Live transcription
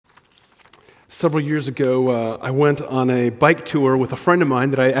Several years ago, I went on a bike tour with a friend of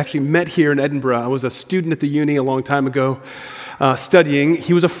mine that I actually met here in Edinburgh. I was a student at the uni a long time ago studying.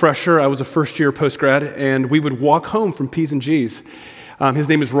 He was a fresher, I was a first-year postgrad, and we would walk home from P's and G's. His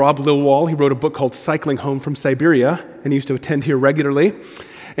name is Rob Lilwall. He wrote a book called Cycling Home from Siberia, and he used to attend here regularly.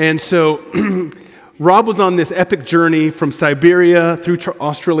 And so Rob was on this epic journey from Siberia through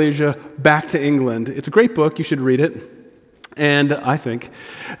Australasia back to England. It's a great book. You should read it. And I think,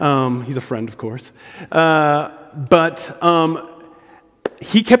 he's a friend, of course, but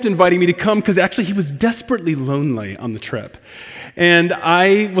he kept inviting me to come because actually he was desperately lonely on the trip. And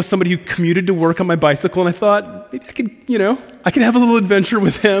I was somebody who commuted to work on my bicycle, and I thought, maybe I could have a little adventure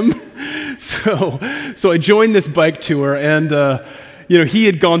with him. So I joined this bike tour, and he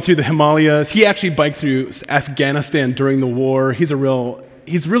had gone through the Himalayas. He actually biked through Afghanistan during the war. He's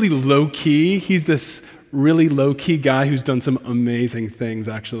really low-key. He's this really low-key guy who's done some amazing things,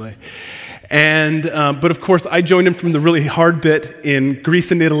 actually. And but of course, I joined him from the really hard bit in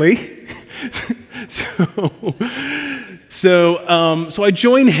Greece and Italy. So I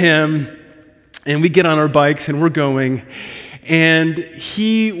join him, and we get on our bikes, and we're going. And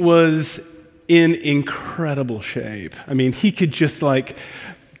he was in incredible shape. I mean, he could just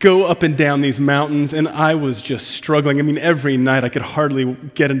go up and down these mountains, and I was just struggling. I mean, every night I could hardly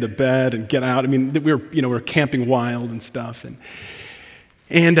get into bed and get out. I mean, we were camping wild and stuff.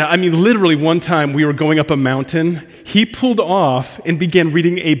 And literally one time we were going up a mountain. He pulled off and began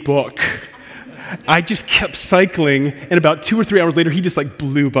reading a book. I just kept cycling, and about 2 or 3 hours later, he just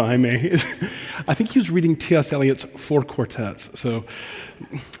blew by me. I think he was reading T.S. Eliot's Four Quartets. So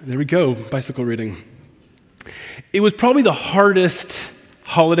there we go, bicycle reading. It was probably the hardest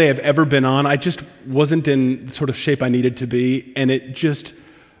holiday I've ever been on. I just wasn't in the sort of shape I needed to be, and it just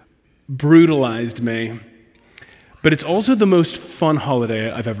brutalized me. But it's also the most fun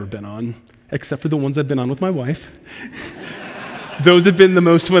holiday I've ever been on, except for the ones I've been on with my wife. Those have been the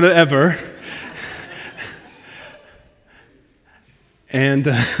most fun ever. And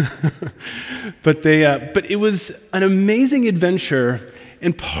but it was an amazing adventure,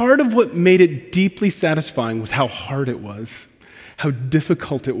 and part of what made it deeply satisfying was how hard it was, how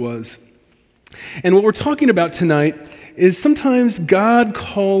difficult it was. And what we're talking about tonight is sometimes God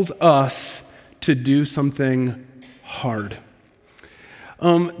calls us to do something hard.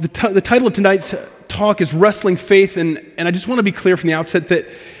 The title of tonight's talk is Wrestling Faith, and I just want to be clear from the outset that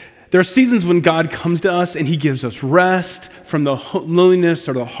there are seasons when God comes to us and he gives us rest from the loneliness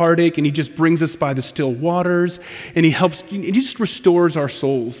or the heartache, and he just brings us by the still waters, and he just restores our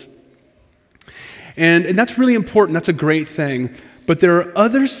souls. And that's really important. That's a great thing. But there are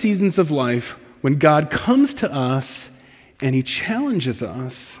other seasons of life when God comes to us and he challenges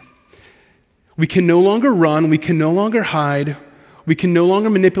us. We can no longer run. We can no longer hide. We can no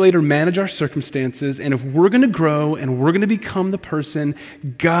longer manipulate or manage our circumstances. And if we're going to grow and we're going to become the person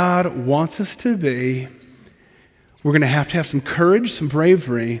God wants us to be, we're going to have some courage, some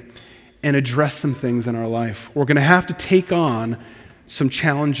bravery, and address some things in our life. We're going to have to take on some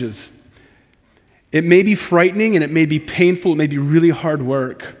challenges. It may be frightening and it may be painful, it may be really hard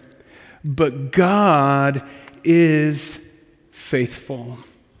work, but God is faithful.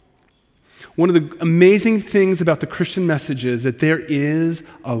 One of the amazing things about the Christian message is that there is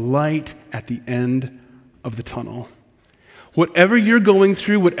a light at the end of the tunnel. Whatever you're going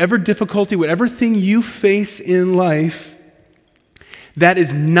through, whatever difficulty, whatever thing you face in life, that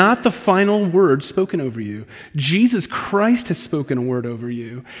is not the final word spoken over you. Jesus Christ has spoken a word over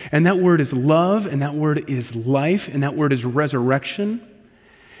you, and that word is love, and that word is life, and that word is resurrection,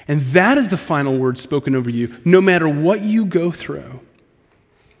 and that is the final word spoken over you, no matter what you go through.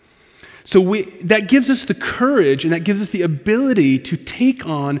 So that gives us the courage, and that gives us the ability to take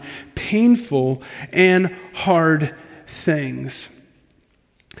on painful and hard things.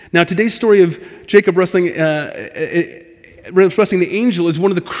 Now, today's story of Jacob wrestling the angel is one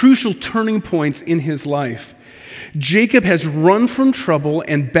of the crucial turning points in his life. Jacob has run from trouble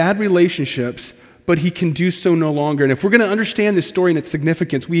and bad relationships, but he can do so no longer. And if we're going to understand this story and its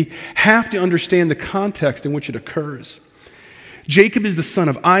significance, we have to understand the context in which it occurs. Jacob is the son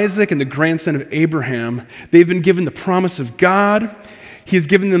of Isaac and the grandson of Abraham. They've been given the promise of God. He has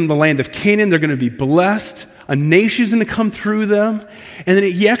given them the land of Canaan. They're going to be blessed. A nation is going to come through them. And then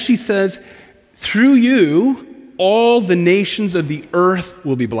he actually says, through you, all the nations of the earth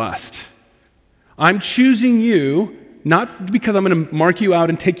will be blessed. I'm choosing you, not because I'm going to mark you out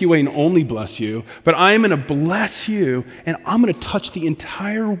and take you away and only bless you, but I'm going to bless you, and I'm going to touch the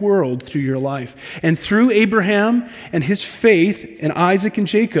entire world through your life. And through Abraham and his faith and Isaac and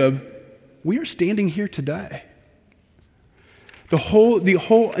Jacob, we are standing here today.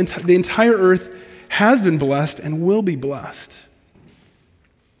 The entire earth has been blessed and will be blessed.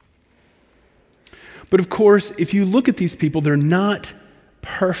 But of course, if you look at these people, they're not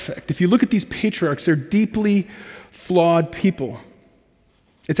perfect. If you look at these patriarchs, they're deeply flawed people.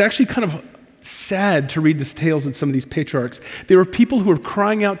 It's actually kind of sad to read the tales of some of these patriarchs. They were people who were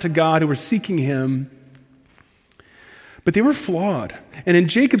crying out to God, who were seeking Him, but they were flawed. And in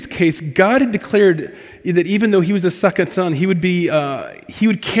Jacob's case, God had declared that even though he was the second son, he would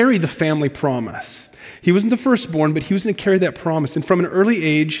carry the family promise. He wasn't the firstborn, but he was going to carry that promise. And from an early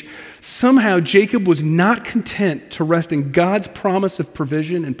age, somehow Jacob was not content to rest in God's promise of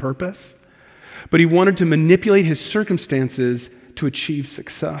provision and purpose, but he wanted to manipulate his circumstances to achieve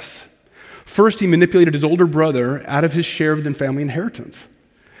success. First, he manipulated his older brother out of his share of the family inheritance.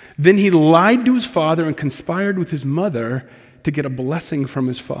 Then he lied to his father and conspired with his mother to get a blessing from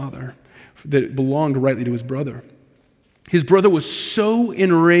his father that belonged rightly to his brother. His brother was so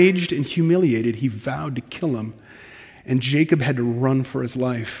enraged and humiliated, he vowed to kill him, and Jacob had to run for his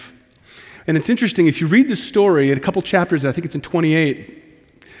life. And it's interesting, if you read the story in a couple chapters, I think it's in 28,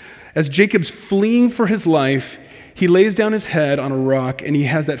 as Jacob's fleeing for his life, he lays down his head on a rock, and he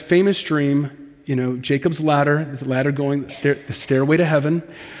has that famous dream, Jacob's ladder, the ladder going, the stairway to heaven,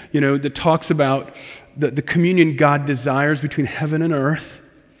 that talks about the communion God desires between heaven and earth.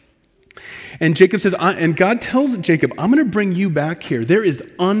 And Jacob says, and God tells Jacob, I'm going to bring you back here. There is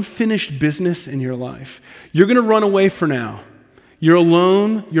unfinished business in your life. You're going to run away for now. You're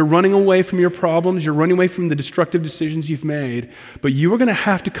alone. You're running away from your problems. You're running away from the destructive decisions you've made. But you are going to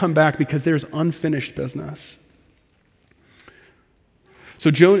have to come back because there's unfinished business. So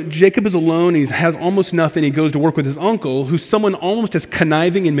Jacob is alone, and he has almost nothing. He goes to work with his uncle, who's someone almost as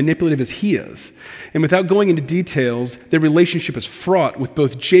conniving and manipulative as he is. And without going into details, their relationship is fraught with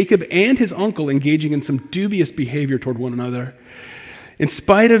both Jacob and his uncle engaging in some dubious behavior toward one another. In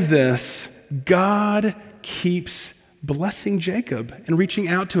spite of this, God keeps blessing Jacob and reaching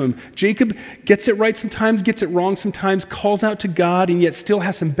out to him. Jacob gets it right sometimes, gets it wrong sometimes, calls out to God, and yet still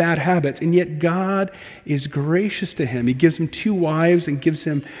has some bad habits. And yet God is gracious to him. He gives him 2 wives and gives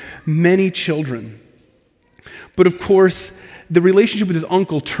him many children. But of course, the relationship with his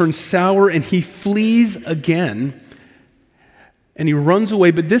uncle turns sour, and he flees again. And he runs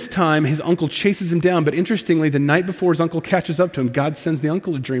away, but this time his uncle chases him down. But interestingly, the night before his uncle catches up to him, God sends the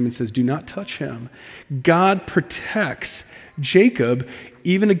uncle a dream and says, do not touch him. God protects Jacob,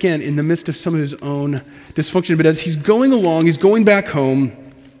 even again in the midst of some of his own dysfunction. But as he's going along, he's going back home,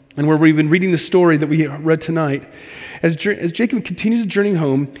 and where we've been reading the story that we read tonight, as Jacob continues journeying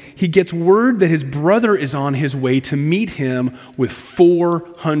home, he gets word that his brother is on his way to meet him with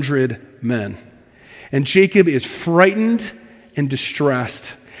 400 men. And Jacob is frightened and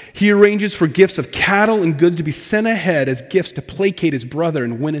distressed. He arranges for gifts of cattle and goods to be sent ahead as gifts to placate his brother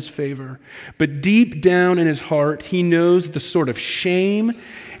and win his favor. But deep down in his heart, he knows that the sort of shame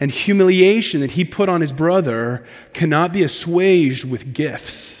and humiliation that he put on his brother cannot be assuaged with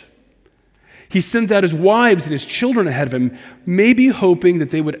gifts. He sends out his wives and his children ahead of him, maybe hoping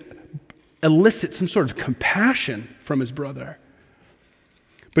that they would elicit some sort of compassion from his brother.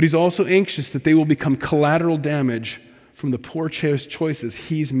 But he's also anxious that they will become collateral damage from the poor choices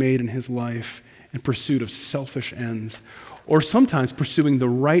he's made in his life in pursuit of selfish ends, or sometimes pursuing the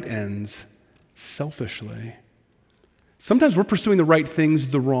right ends selfishly. Sometimes we're pursuing the right things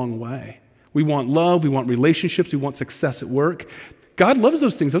the wrong way. We want love, we want relationships, we want success at work. God loves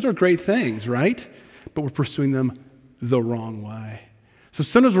those things. Those are great things, right? But we're pursuing them the wrong way. So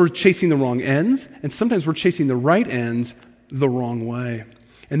sometimes we're chasing the wrong ends, and sometimes we're chasing the right ends the wrong way.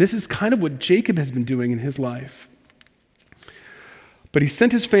 And this is kind of what Jacob has been doing in his life. But he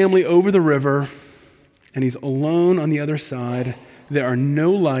sent his family over the river, and he's alone on the other side. There are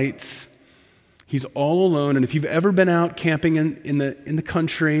no lights. He's all alone. And if you've ever been out camping in the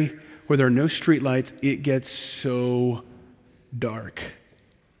country where there are no street lights, it gets so dark.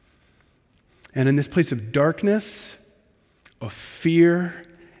 And in this place of darkness, of fear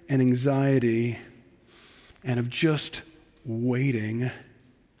and anxiety, and of just waiting,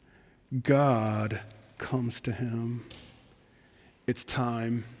 God comes to him. It's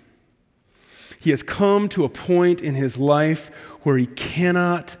time. He has come to a point in his life where he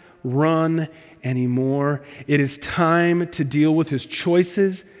cannot run anymore. It is time to deal with his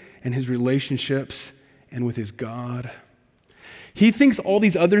choices and his relationships and with his God. He thinks all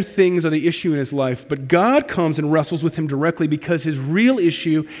these other things are the issue in his life, but God comes and wrestles with him directly because his real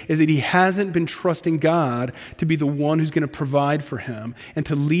issue is that he hasn't been trusting God to be the one who's going to provide for him and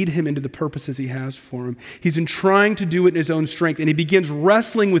to lead him into the purposes he has for him. He's been trying to do it in his own strength, and he begins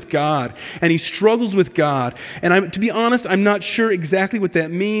wrestling with God, and he struggles with God. And to be honest, I'm not sure exactly what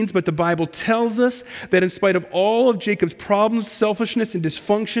that means, but the Bible tells us that in spite of all of Jacob's problems, selfishness, and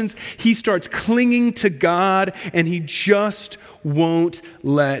dysfunctions, he starts clinging to God, and he just won't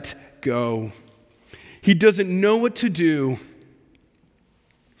let go. He doesn't know what to do,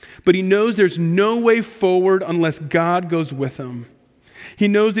 but he knows there's no way forward unless God goes with him. He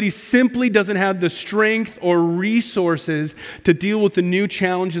knows that he simply doesn't have the strength or resources to deal with the new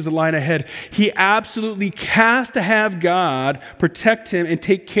challenges that lie ahead. He absolutely has to have God protect him and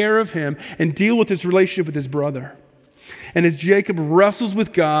take care of him and deal with his relationship with his brother. And as Jacob wrestles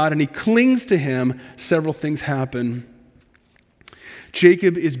with God and he clings to him, several things happen.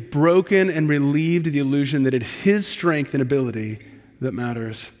 Jacob is broken and relieved of the illusion that it's his strength and ability that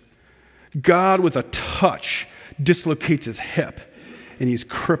matters. God, with a touch, dislocates his hip, and he's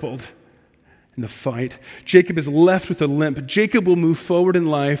crippled in the fight. Jacob is left with a limp. Jacob will move forward in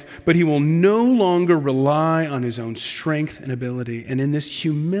life, but he will no longer rely on his own strength and ability. And in this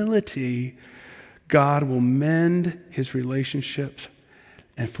humility, God will mend his relationships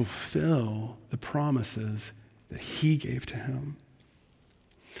and fulfill the promises that he gave to him.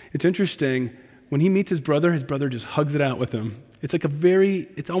 It's interesting, when he meets his brother just hugs it out with him. It's like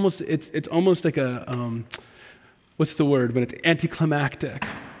it's almost like a, what's the word? When it's anticlimactic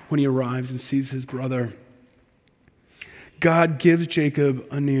when he arrives and sees his brother. God gives Jacob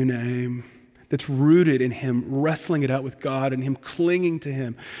a new name that's rooted in him wrestling it out with God and him clinging to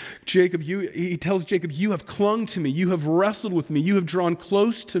him. He tells Jacob, you have clung to me, you have wrestled with me, you have drawn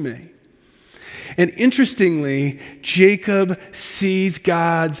close to me. And interestingly, Jacob sees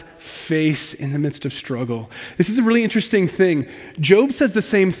God's face in the midst of struggle. This is a really interesting thing. Job says the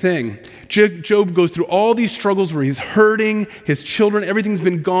same thing. Job goes through all these struggles where he's hurting, his children, everything's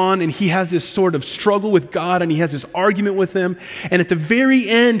been gone, and he has this sort of struggle with God, and he has this argument with him. And at the very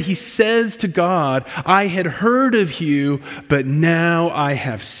end, he says to God, I had heard of you, but now I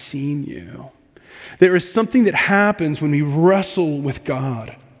have seen you. There is something that happens when we wrestle with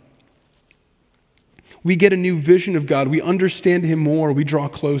God. We get a new vision of God. We understand him more. We draw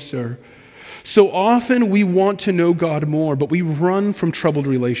closer. So often we want to know God more, but we run from troubled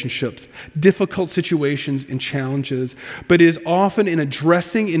relationships, difficult situations, and challenges. But it is often in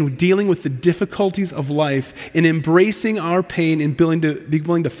addressing and dealing with the difficulties of life, in embracing our pain and being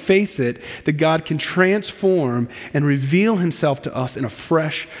willing to face it, that God can transform and reveal himself to us in a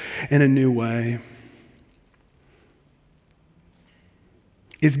fresh and a new way.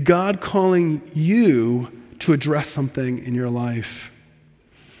 Is God calling you to address something in your life?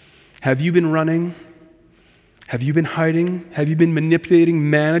 Have you been running? Have you been hiding? Have you been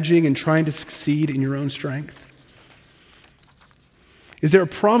manipulating, managing, and trying to succeed in your own strength? Is there a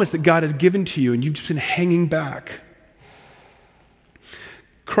promise that God has given to you and you've just been hanging back?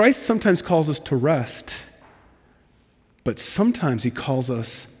 Christ sometimes calls us to rest, but sometimes he calls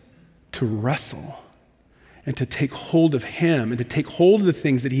us to wrestle and to take hold of him and to take hold of the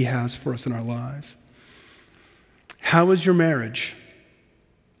things that he has for us in our lives. How is your marriage?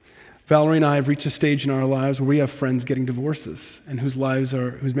 Valerie and I have reached a stage in our lives where we have friends getting divorces and whose marriages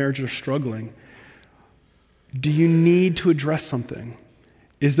are struggling. Do you need to address something?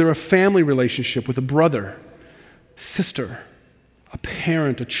 Is there a family relationship with a brother, sister, a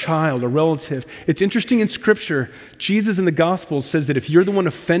parent, a child, a relative? It's interesting in Scripture, Jesus in the Gospels says that if you're the one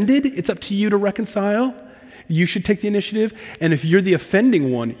offended, it's up to you to reconcile. You should take the initiative. And if you're the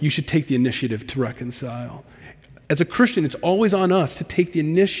offending one, you should take the initiative to reconcile. As a Christian, it's always on us to take the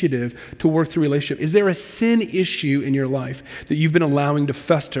initiative to work through relationship. Is there a sin issue in your life that you've been allowing to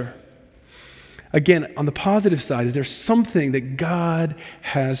fester? Again, on the positive side, is there something that God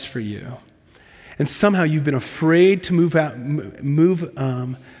has for you? And somehow you've been afraid to move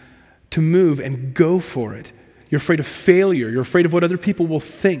and go for it. You're afraid of failure. You're afraid of what other people will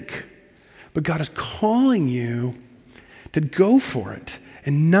think. But God is calling you to go for it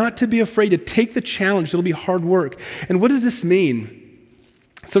and not to be afraid to take the challenge. It'll be hard work. And what does this mean?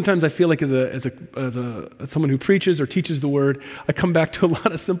 Sometimes I feel like as someone who preaches or teaches the word, I come back to a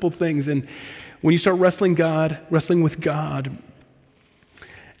lot of simple things. And when you start wrestling with God,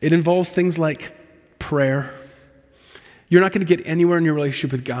 it involves things like prayer. You're not going to get anywhere in your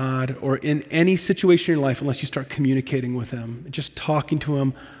relationship with God or in any situation in your life unless you start communicating with him, just talking to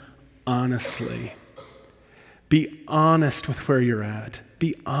him honestly. Be honest with where you're at.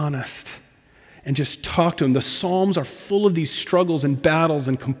 Be honest. and just talk to him. The Psalms are full of these struggles and battles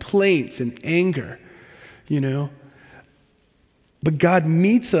and complaints and anger, But God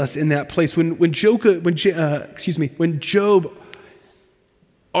meets us in that place. When Job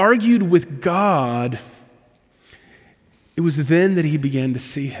argued with God, it was then that he began to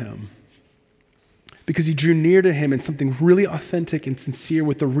see him. Because he drew near to him in something really authentic and sincere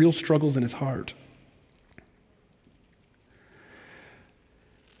with the real struggles in his heart.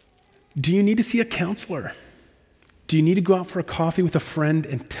 Do you need to see a counselor? Do you need to go out for a coffee with a friend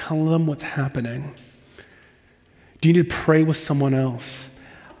and tell them what's happening? Do you need to pray with someone else?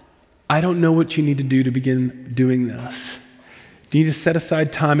 I don't know what you need to do to begin doing this. Do you need to set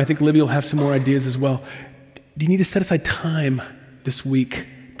aside time? I think Libby will have some more ideas as well. Do you need to set aside time this week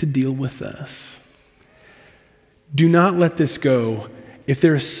to deal with this? Do not let this go. If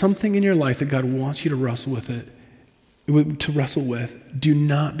there is something in your life that God wants you to wrestle with, do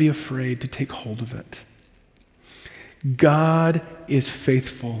not be afraid to take hold of it. God is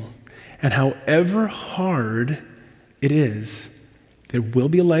faithful, and however hard it is, there will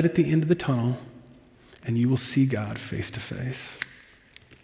be a light at the end of the tunnel, and you will see God face to face.